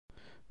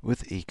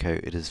With Eco,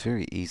 it is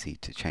very easy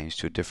to change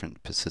to a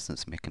different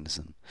persistence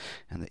mechanism,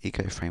 and the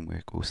Eco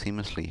framework will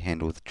seamlessly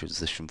handle the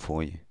transition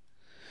for you.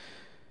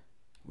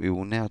 We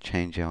will now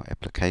change our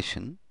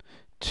application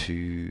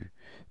to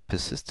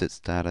persist its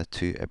data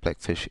to a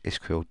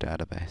BlackfishSQL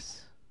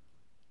database.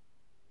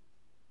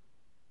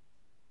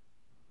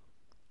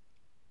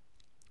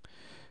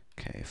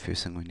 Okay,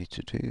 first thing we need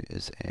to do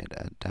is add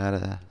a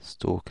data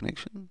store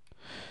connection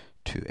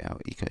to our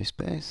Eco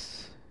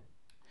space.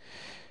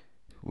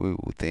 We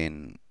will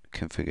then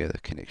configure the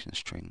connection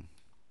string.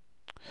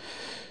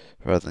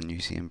 Rather than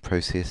using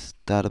in-process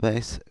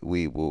database,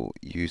 we will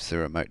use the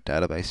remote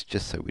database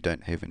just so we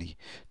don't have any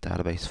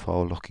database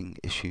file locking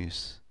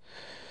issues.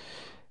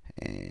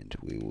 And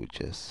we will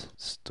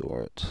just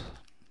store it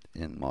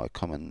in my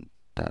common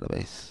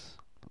database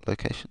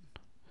location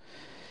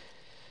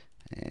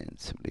and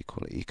simply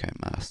call it eco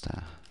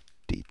master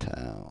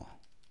detail.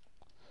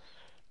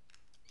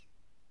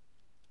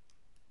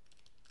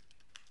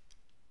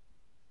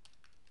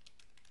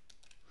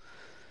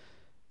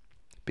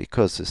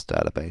 Because this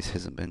database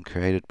hasn't been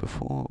created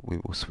before, we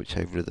will switch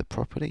over to the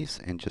properties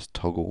and just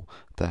toggle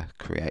the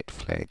create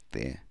flag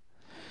there.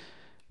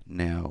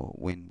 Now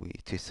when we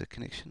test the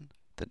connection,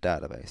 the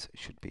database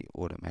should be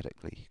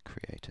automatically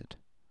created.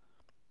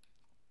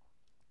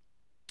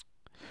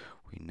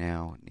 We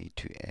now need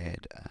to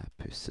add a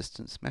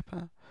persistence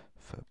mapper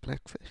for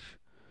Blackfish,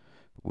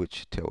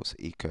 which tells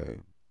Eco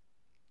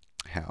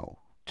how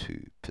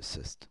to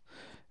persist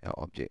our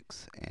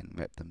objects and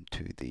map them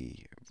to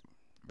the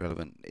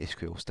relevant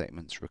SQL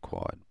statements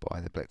required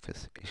by the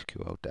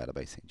BlackfishSQL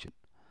database engine.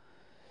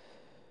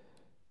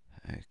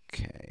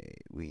 Okay,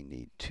 we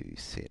need to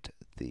set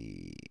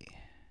the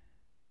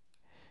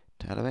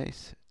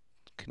database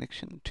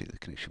connection to the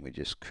connection we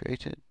just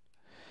created,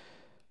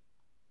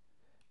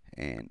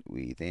 and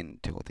we then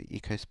tell the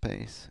eco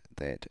space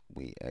that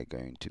we are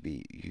going to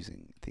be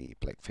using the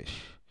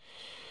Blackfish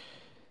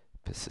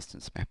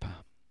persistence mapper.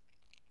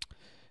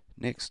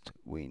 Next,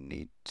 we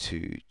need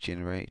to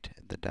generate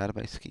the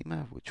database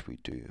schema, which we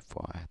do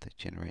via the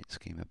generate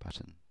schema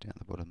button down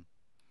the bottom.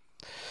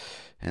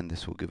 And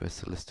this will give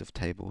us a list of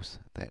tables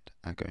that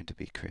are going to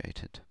be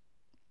created.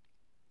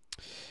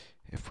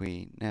 If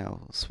we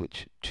now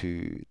switch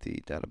to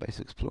the Database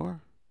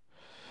Explorer,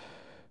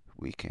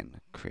 we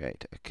can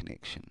create a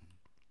connection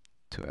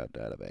to our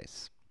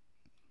database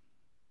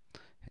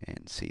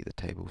and see the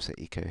tables that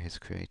Eco has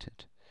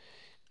created.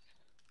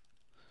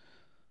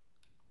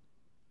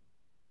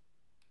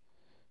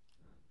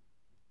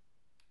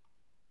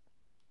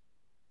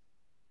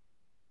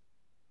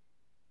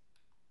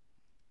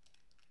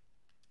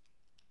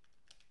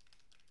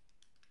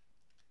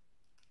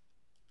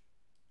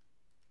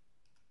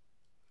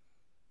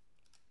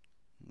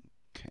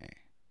 Okay.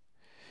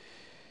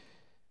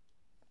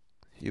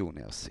 You will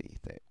now see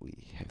that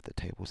we have the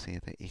tables here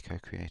that Eco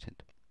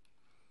created.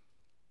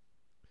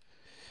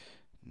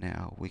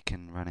 Now we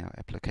can run our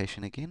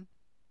application again.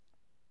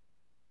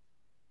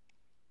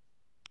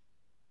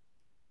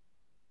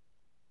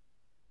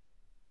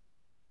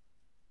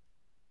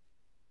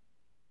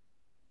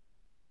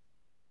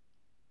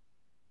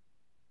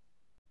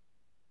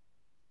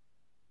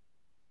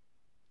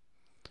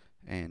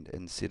 And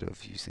instead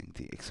of using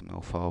the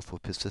XML file for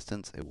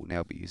persistence, it will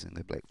now be using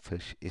the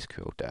Blackfish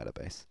SQL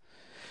database.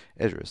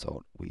 As a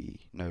result,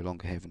 we no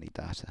longer have any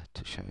data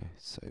to show,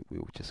 so we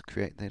will just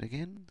create that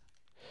again.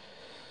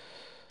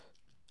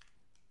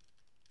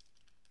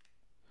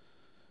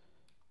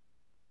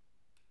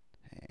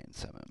 And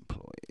some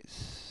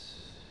employees.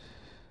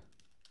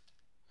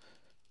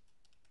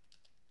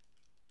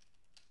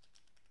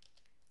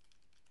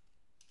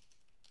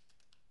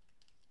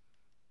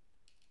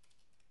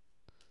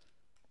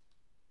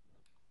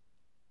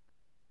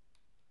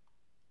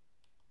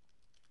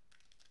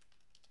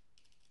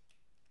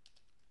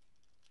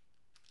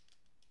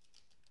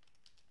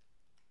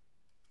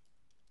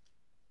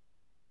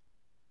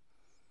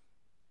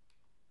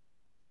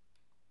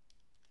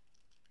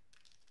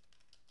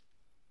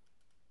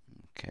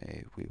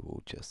 Okay, we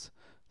will just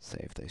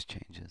save those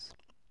changes.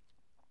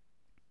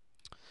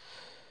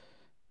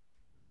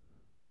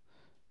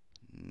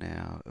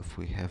 Now, if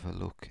we have a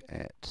look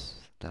at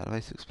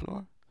Database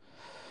Explorer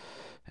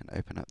and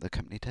open up the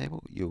company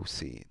table, you'll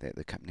see that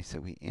the companies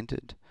that we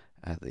entered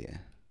are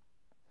there,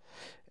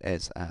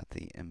 as are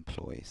the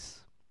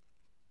employees.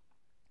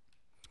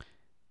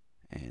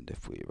 And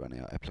if we run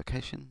our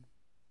application,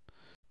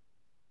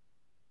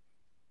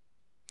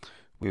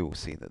 we will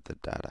see that the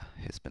data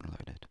has been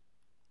loaded.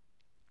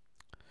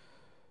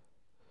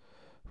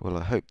 Well,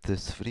 I hope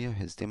this video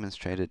has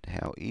demonstrated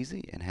how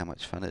easy and how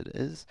much fun it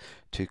is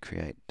to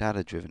create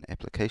data-driven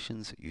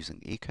applications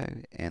using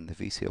Eco and the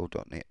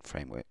VCL.NET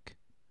framework.